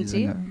రేపటి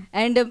నుంచి.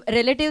 అండ్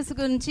రిలేటివ్స్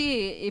గురించి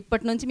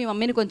ఇప్పటి నుంచి మీ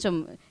మమ్మీని కొంచెం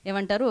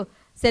ఏమంటారు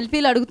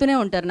సెల్ఫీలు అడుగుతూనే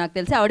ఉంటారు నాకు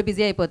తెలిసి, ఆవిడ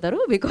బిజీ అయిపోతారు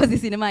బికాజ్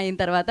ఈ సినిమా అయిన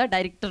తర్వాత,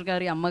 డైరెక్టర్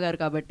గారి అమ్మగారు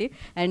కాబట్టి.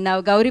 అండ్ నా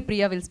గౌరీ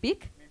ప్రియా విల్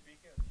స్పీక్.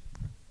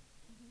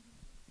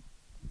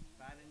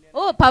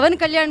 ఓ పవన్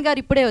కళ్యాణ్ గారు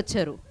ఇప్పుడే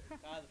వచ్చారు,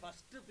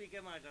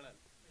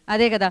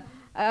 అదే కదా.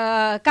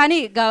 కానీ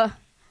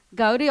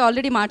గౌరీ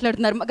ఆల్రెడీ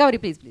మాట్లాడుతున్నారు. గౌరీ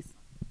ప్లీజ్.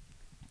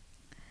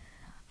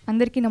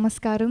 అందరికీ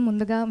నమస్కారం.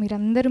 ముందుగా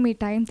మీరందరూ మీ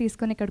టైం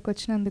తీసుకొని ఇక్కడికి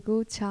వచ్చినందుకు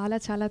చాలా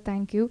చాలా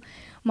థ్యాంక్ యూ.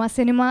 మా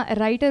సినిమా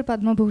రైటర్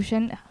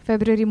పద్మభూషణ్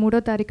ఫిబ్రవరి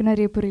 3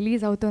 రేపు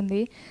రిలీజ్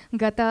అవుతుంది.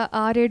 గత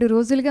 6-7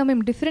 రోజులుగా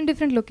మేము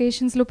డిఫరెంట్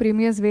లొకేషన్స్లో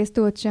ప్రీమియర్స్ వేస్తూ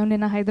వచ్చాం.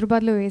 నిన్న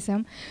హైదరాబాద్లో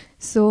వేసాం.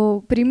 సో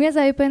ప్రీమియర్స్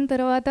అయిపోయిన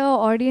తర్వాత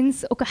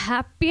ఆడియన్స్ ఒక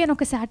హ్యాపీ అండ్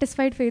ఒక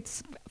సాటిస్ఫైడ్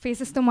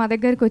ఫేసెస్తో మా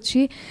దగ్గరికి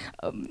వచ్చి,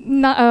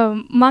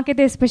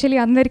 మాకైతే ఎస్పెషల్లీ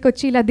అందరికి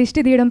వచ్చి ఇలా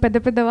దిష్టి తీయడం,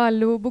 పెద్ద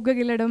వాళ్ళు బుగ్గ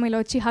గిల్లడం, ఇలా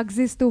వచ్చి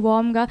హగ్స్ ఇస్తూ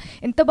వామ్గా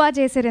ఎంత బాగా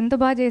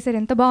చేశారు,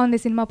 ఎంత బాగుంది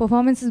సినిమా,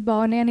 పర్ఫార్మెన్సెస్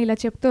బాగున్నాయి అని ఇలా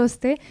చెప్తూ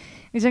వస్తే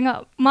నిజంగా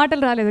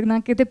మాటలు రాలేదు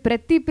నాకైతే.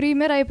 ప్రతి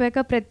ప్రీమియర్ అయిపోయాక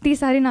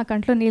ప్రతిసారి నా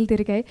కంట్లో నీళ్ళు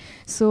తిరిగాయి.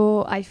 So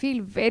I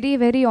feel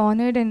very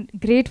honoured and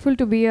grateful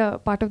to be a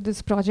part of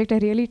this project. I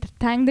really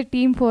thank the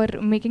team for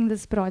making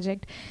this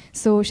project.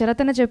 So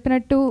Sarath అన్న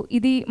చెప్పినట్టు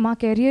ఇది మా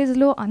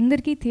కెరియర్స్లో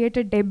అందరికీ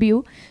థియేటర్ డెబ్యూ.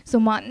 సో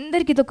మా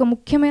అందరికీ ఇది ఒక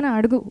ముఖ్యమైన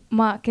అడుగు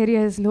మా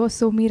కెరియర్స్లో.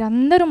 సో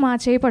మీరందరూ మా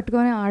చేయి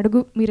పట్టుకొని ఆ అడుగు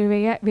మీరు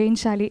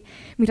వేయించాలి,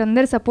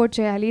 మీరందరూ సపోర్ట్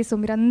చేయాలి. సో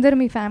మీరందరూ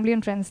మీ ఫ్యామిలీ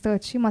అండ్ ఫ్రెండ్స్తో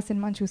వచ్చి మా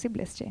సినిమాని చూసి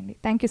బ్లెస్ చేయండి.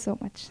 Thank you so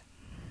much.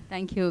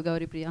 Thank you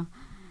Gauri Priya.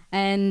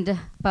 And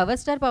power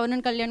star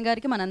Pawan Kalyan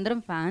గారికి మనందరం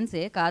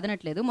ఫ్యాన్సే,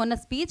 కాదనట్లేదు. మొన్న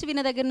స్పీచ్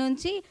విన్న దగ్గర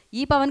నుంచి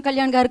ఈ పవన్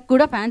కళ్యాణ్ గారికి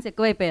కూడా ఫ్యాన్స్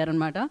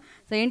ఎక్కువైపోయారనమాట.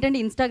 సో ఏంటంటే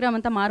ఇన్స్టాగ్రామ్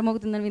అంతా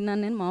మారుమోగుతుందని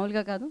విన్నాను నేను,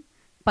 మామూలుగా కాదు.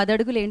 10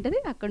 అడుగులు ఏంటది,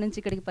 అక్కడి నుంచి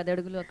ఇక్కడికి 10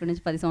 అడుగులు, అక్కడి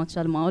నుంచి 10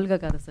 సంవత్సరాలు, మామూలుగా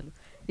కాదు అసలు.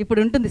 ఇప్పుడు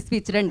ఉంటుంది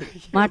స్పీచ్, రండి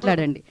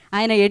మాట్లాడండి.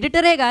 ఆయన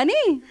ఎడిటరే కానీ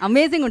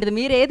అమేజింగ్ ఉంటుంది,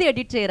 మీరు ఏది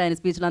ఎడిట్ చేయరు ఆయన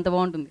స్పీచ్లో, అంత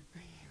బాగుంటుంది.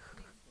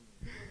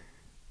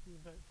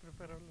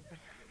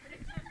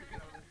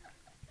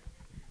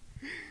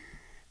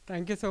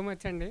 థ్యాంక్ యూ సో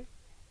మచ్ అండి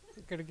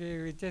ఇక్కడికి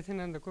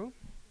విచ్చేసినందుకు.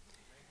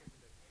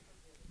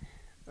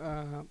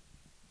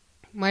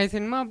 మా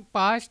సినిమా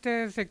పాస్ట్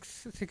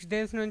సిక్స్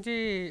డేస్ నుంచి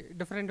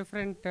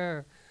డిఫరెంట్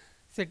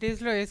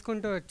సిటీస్లో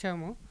వేసుకుంటూ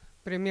వచ్చాము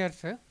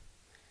ప్రీమియర్స్.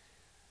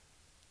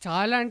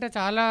 చాలా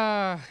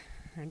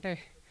అంటే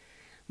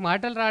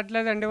మాటలు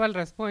రావట్లేదండి వాళ్ళ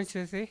రెస్పాన్స్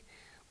చూసి.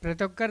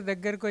 ప్రతి ఒక్కరి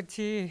దగ్గరకు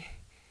వచ్చి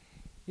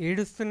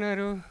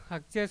ఏడుస్తున్నారు,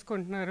 హక్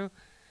చేసుకుంటున్నారు,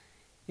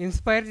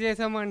 ఇన్స్పైర్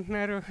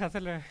చేసామంటున్నారు.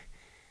 అసలు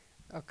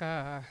ఒక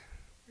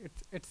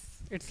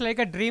it's like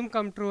a dream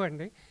come true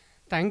అండి.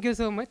 Thank you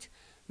so much.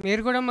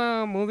 మీరు కూడా మా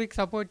మూవీకి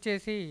సపోర్ట్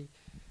చేసి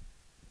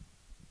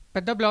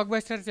పెద్ద బ్లాక్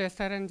బస్టర్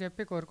చేస్తారని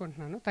చెప్పి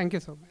కోరుకుంటున్నాను. Thank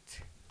you so much.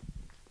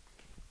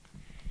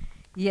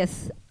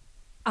 Yes,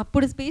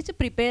 అప్పుడు స్పీచ్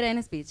ప్రిపేర్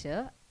అయిన స్పీచ్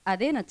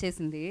అదే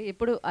నచ్చేసింది.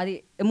 ఇప్పుడు అది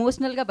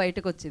ఎమోషనల్గా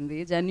బయటకు వచ్చింది,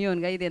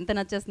 జెన్యూన్గా. ఇది ఎంత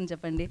నచ్చేస్తుంది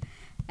చెప్పండి.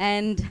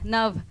 అండ్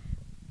నా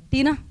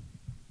టీనా,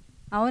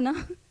 అవునా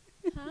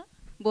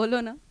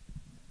బోలోనా?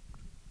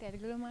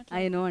 తెలుగులో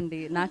ఐ నో అండి,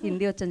 నాకు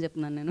హిందీ వచ్చని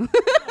చెప్తున్నాను నేను.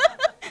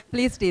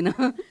 ప్లీజ్ టీనా.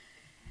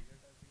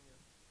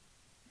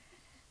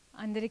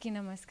 అందరికీ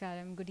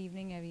నమస్కారం. Good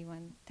evening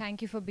everyone.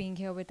 Thank you for being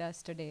here with us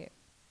today.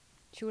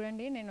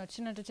 చూడండి నేను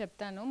వచ్చినట్టు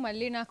చెప్తాను,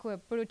 మళ్ళీ నాకు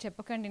ఎప్పుడు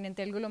చెప్పకండి నేను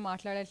తెలుగులో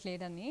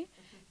మాట్లాడట్లేదని.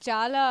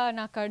 చాలా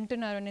నాకు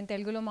అంటున్నారు నేను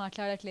తెలుగులో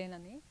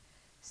మాట్లాడట్లేదని.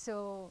 సో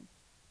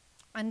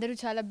అందరూ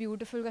చాలా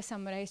బ్యూటిఫుల్గా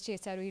సమ్మరైజ్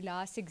చేశారు ఈ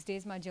లాస్ట్ 6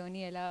 days మా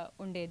జర్నీ ఎలా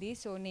ఉండేది.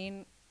 సో నేను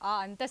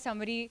అంత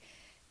సమ్మరీ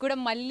కూడా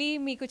మళ్ళీ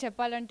మీకు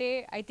చెప్పాలంటే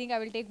I think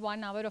I will take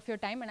 1 hour of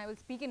your time and I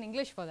will speak in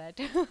English for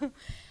that.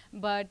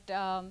 But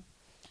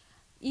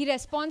ఈ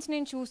రెస్పాన్స్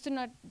నేను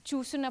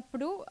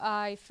చూస్తున్నప్పుడు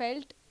I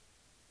felt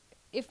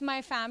if my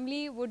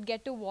family would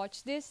get to watch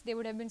this, they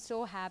would have been so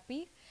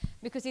happy,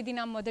 because idi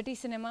na modati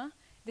cinema.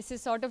 This is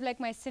sort of like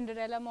my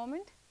Cinderella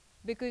moment,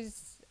 because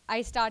I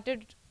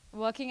started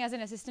working as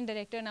an assistant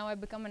director, now I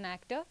become an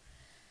actor.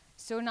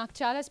 So నాకు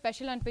చాలా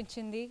special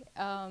అనిపించింది.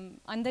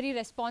 అందరి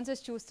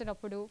responses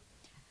చూస్తున్నప్పుడు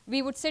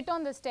we would sit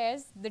on the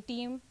stairs, the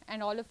team and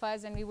all of us,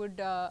 and we would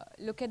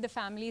look at the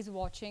families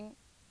watching,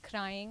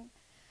 crying,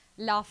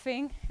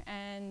 laughing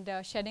and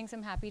shedding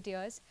some happy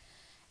tears.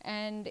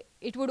 And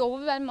it would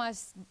overwhelm us,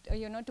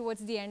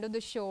 towards the end of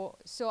the show.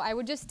 So I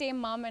would just stay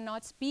mum and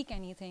not speak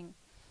anything.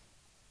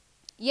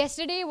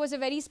 Yesterday was a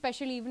very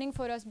special evening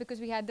for us because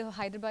we had the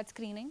Hyderabad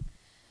screening.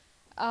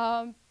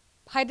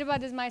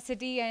 Hyderabad is my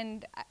city and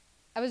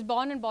I was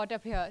born and brought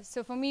up here. So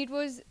for me it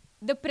was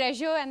the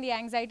pressure and the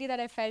anxiety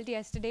that I felt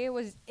yesterday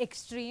was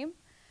extreme.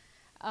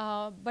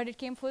 But it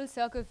came full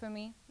circle for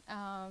me.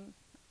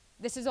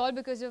 This is all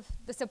because of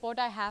the support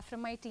I have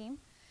from my team.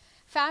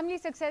 Family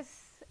success,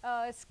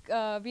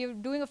 we are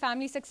doing a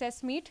family success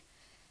meet.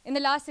 In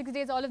the last 6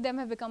 days, all of them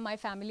have become my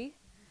family.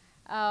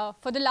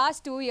 For the last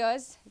 2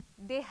 years,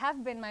 they have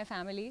been my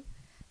family.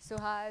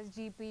 Suhas,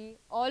 GP,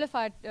 all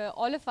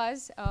of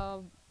us.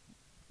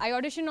 I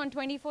auditioned on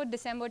 24th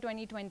December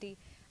 2020,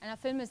 and our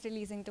film is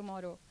releasing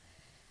tomorrow.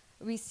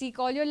 We seek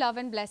all your love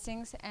and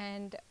blessings,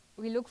 and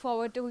we look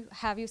forward to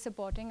have you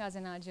supporting us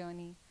in our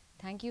journey.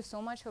 Thank you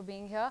so much for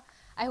being here.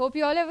 I hope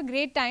you all have a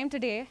great time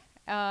today.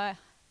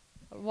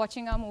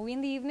 Watching our movie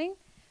in the evening.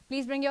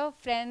 Please bring your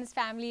friends,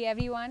 family,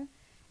 everyone,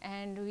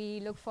 and we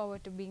look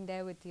forward to being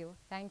there with you.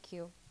 Thank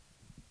you.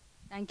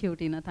 Thank you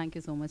Tina, thank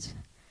you so much.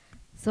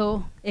 So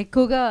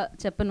ఎక్కువగా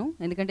చెప్పను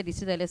ఎందుకంటే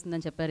దిష్టి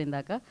తగిలేస్తుందని చెప్పారు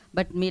ఇందాక,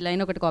 but me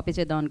line ఒకటి copy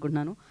చేద్దాం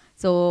అనుకుంటున్నాను.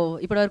 So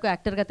ఇప్పటివరకు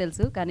యాక్టర్గా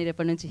తెలుసు, కానీ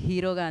రేపటి నుంచి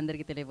హీరోగా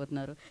అందరికీ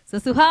తెలియబోతున్నారు. So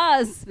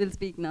Suhas will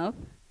speak now.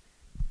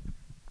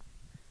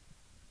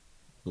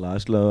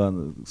 లాస్ట్లో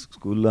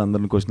స్కూల్లో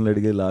అందరిని క్వశ్చన్లు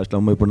అడిగి లాస్ట్లో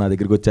అమ్మ ఇప్పుడు నా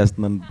దగ్గరికి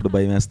వచ్చేస్తుందని ఇప్పుడు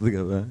భయం వేస్తుంది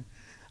కదా,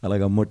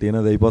 అలాగ అమ్మ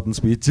టీనాది అయిపోతుంది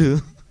స్పీచ్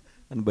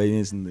అని భయం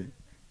వేసింది.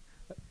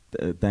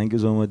 థ్యాంక్ యూ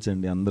సో మచ్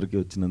అండి అందరికీ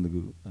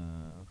వచ్చినందుకు,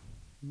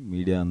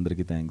 మీడియా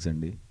అందరికీ థ్యాంక్స్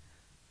అండి,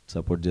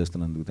 సపోర్ట్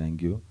చేస్తున్నందుకు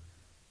థ్యాంక్ యూ.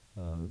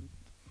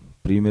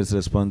 ప్రీమియర్స్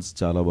రెస్పాన్స్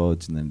చాలా బాగా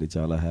వచ్చిందండి,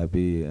 చాలా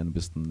హ్యాపీ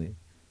అనిపిస్తుంది.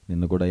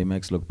 నిన్న కూడా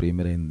ఐమాక్స్లో ఒక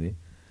ప్రీమియర్ అయింది.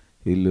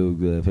 వీళ్ళు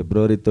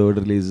February 3rd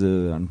రిలీజ్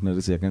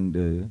అంటున్నారు, 2nd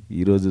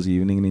ఈరోజు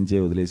ఈవినింగ్ నుంచే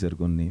వదిలేశారు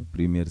కొన్ని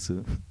ప్రీమియర్స్.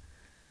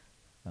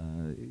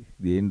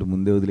 ఏంటి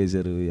ముందే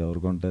వదిలేశారు,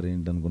 ఎవరు కొంటారు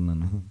ఏంటి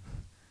అనుకున్నాను.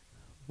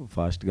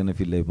 ఫాస్ట్గానే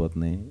ఫిల్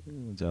అయిపోతున్నాయి,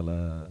 చాలా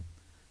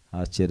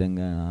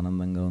ఆశ్చర్యంగా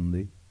ఆనందంగా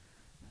ఉంది.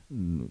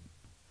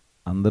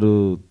 అందరూ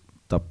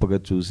తప్పక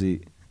చూసి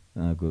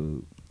నాకు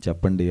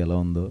చెప్పండి ఎలా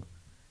ఉందో,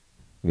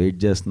 వెయిట్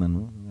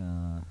చేస్తున్నాను.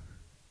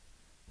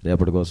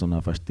 రేపటి కోసం నా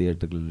ఫస్ట్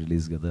థియేటర్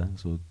రిలీజ్ కదా,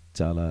 సో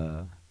చాలా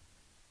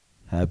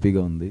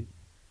హ్యాపీగా ఉంది.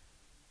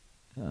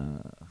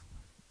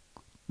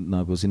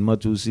 నాకు సినిమా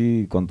చూసి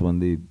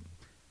కొంతమంది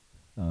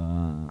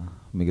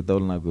మిగతా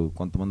వాళ్ళు నాకు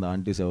కొంతమంది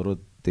ఆంటీస్ ఎవరో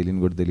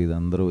తెలియని కూడా తెలియదు,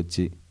 అందరూ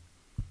వచ్చి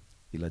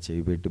ఇలా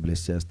చేయి పెట్టి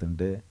బ్లెస్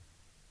చేస్తుంటే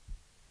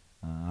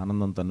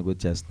ఆనందం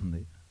తన్నుకొచ్చేస్తుంది.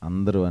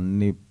 అందరూ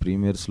అన్ని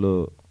ప్రీమియర్స్లో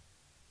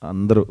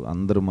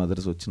అందరూ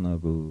మదర్స్ వచ్చి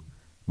నాకు,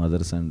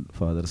 మదర్స్ అండ్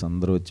ఫాదర్స్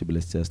అందరూ వచ్చి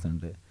బ్లెస్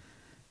చేస్తుంటే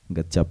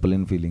ఇంకా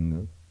చెప్పలేని ఫీలింగ్.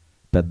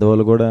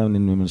 పెద్దవాళ్ళు కూడా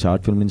నేను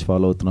షార్ట్ ఫిల్మ్ నుంచి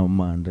ఫాలో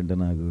అవుతున్నామమ్మా అంటే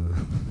నాకు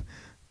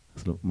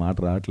అసలు మాట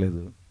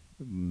రావట్లేదు.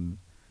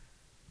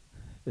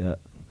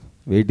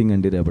 వెయిటింగ్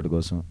అండి రేపటి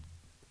కోసం.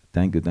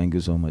 Thank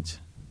you so much.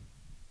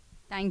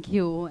 Thank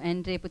you.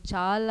 And రేపు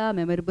చాలా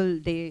మెమరబుల్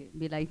డే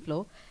మీ లైఫ్లో.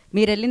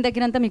 మీరు వెళ్ళిన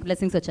దగ్గరంతా మీకు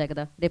బ్లెస్సింగ్స్ వచ్చాయి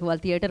కదా, రేపు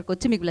వాళ్ళ థియేటర్కి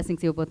వచ్చి మీకు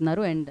బ్లెస్సింగ్స్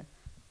ఇవ్వబోతున్నారు. అండ్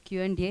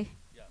Q&A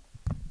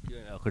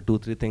ఒక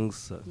 2-3 థింగ్స్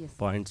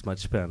పాయింట్స్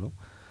మర్చిపోయాను.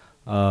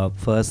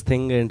 ఫస్ట్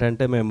థింగ్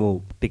ఏంటంటే మేము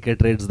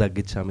టికెట్ రేట్స్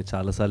తగ్గించాము,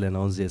 చాలాసార్లు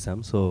అనౌన్స్ చేసాం.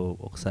 సో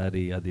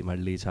ఒకసారి అది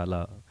మళ్ళీ చాలా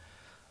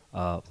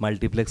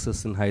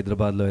మల్టీప్లెక్సెస్ ఇన్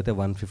హైదరాబాద్లో అయితే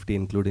 150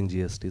 including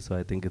GST. So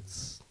I think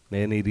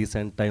నేను ఈ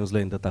రీసెంట్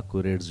టైమ్స్లో ఇంత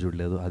తక్కువ రేట్స్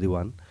చూడలేదు, అది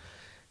 1.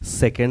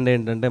 సెకండ్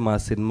ఏంటంటే మా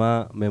సినిమా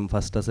మేము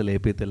ఫస్ట్ అసలు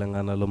ఏపీ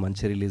తెలంగాణలో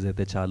మంచి రిలీజ్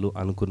అయితే చాలు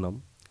అనుకున్నాం.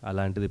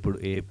 అలాంటిది ఇప్పుడు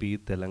AP,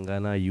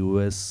 Telangana,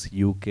 US,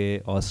 UK,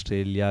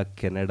 Australia,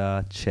 Canada,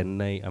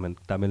 Chennai,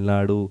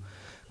 Tamil Nadu,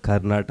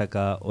 Karnataka,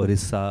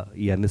 Orissa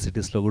ఈ అన్ని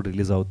సిటీస్లో కూడా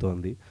రిలీజ్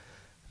అవుతోంది.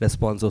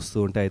 రెస్పాన్స్ వస్తూ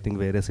ఉంటే ఐ థింక్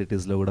వేరే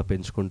సిటీస్లో కూడా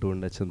పెంచుకుంటూ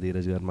ఉండొచ్చు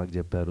ధీరజ్ గారు మాకు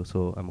చెప్పారు. So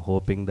I'm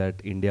hoping that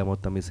India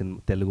మొత్తం ఈ సినిమా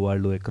తెలుగు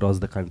వాళ్ళు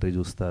అక్రాస్ ద కంట్రీ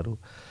చూస్తారు.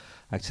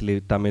 యాక్చువల్లీ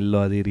తమిళ్లో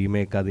అది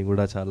రీమేక్ అది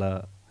కూడా చాలా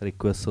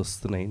రిక్వెస్ట్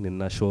వస్తున్నాయి.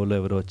 నిన్న షోలో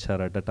ఎవరు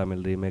వచ్చారట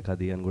తమిళ్ రీమేక్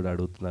అది అని కూడా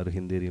అడుగుతున్నారు,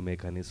 హిందీ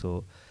రీమేక్ అని. సో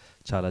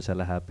చాలా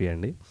చాలా హ్యాపీ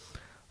అండి.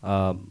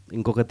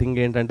 ఇంకొక థింగ్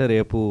ఏంటంటే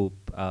రేపు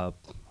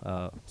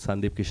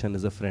Sandeep Kishan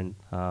is a friend,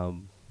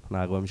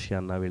 Nagavamsi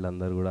అన్న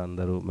వీళ్ళందరూ కూడా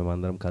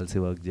మేమందరం కలిసి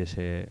వర్క్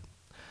చేసే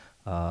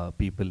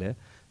పీపులే.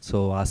 సో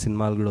ఆ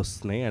సినిమాలు కూడా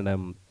వస్తున్నాయి అండ్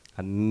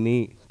అన్నీ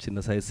చిన్న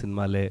సైజ్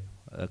సినిమాలే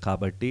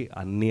కాబట్టి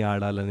అన్నీ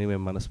ఆడాలని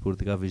మేము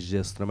మనస్ఫూర్తిగా విష్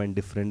చేస్తున్నాం. అండ్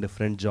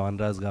డిఫరెంట్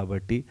జానరాస్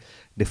కాబట్టి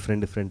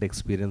డిఫరెంట్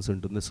ఎక్స్పీరియన్స్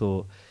ఉంటుంది. సో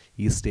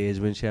ఈ స్టేజ్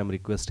నుంచి I'm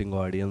requesting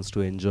audience to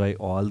enjoy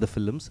all the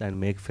films and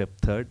make Feb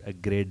 3rd a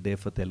great day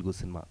for Telugu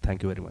cinema. Thank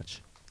you very much.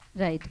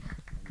 Right.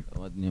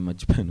 నేను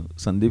మర్చిపోయాను,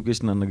 సందీప్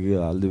కృష్ణ అన్నకి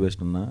all the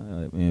best అన్న.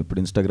 మేము ఎప్పుడు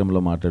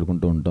ఇన్స్టాగ్రామ్లో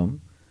మాట్లాడుకుంటూ ఉంటాం,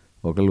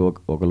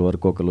 ఒకరి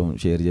వరకు ఒకరు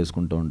షేర్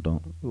చేసుకుంటూ ఉంటాం.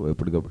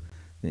 ఎప్పటికప్పుడు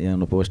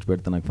ఏమన్నా పోస్ట్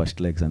పెడితే నాకు ఫస్ట్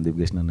లైక్ సందీప్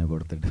కృష్ణ అన్నే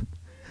కొడతాడు.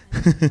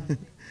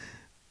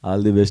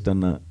 ఆల్ ది బెస్ట్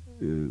అన్న,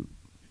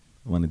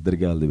 మన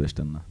ఇద్దరికి ఆల్ ది బెస్ట్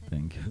అన్న.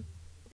 Thank you.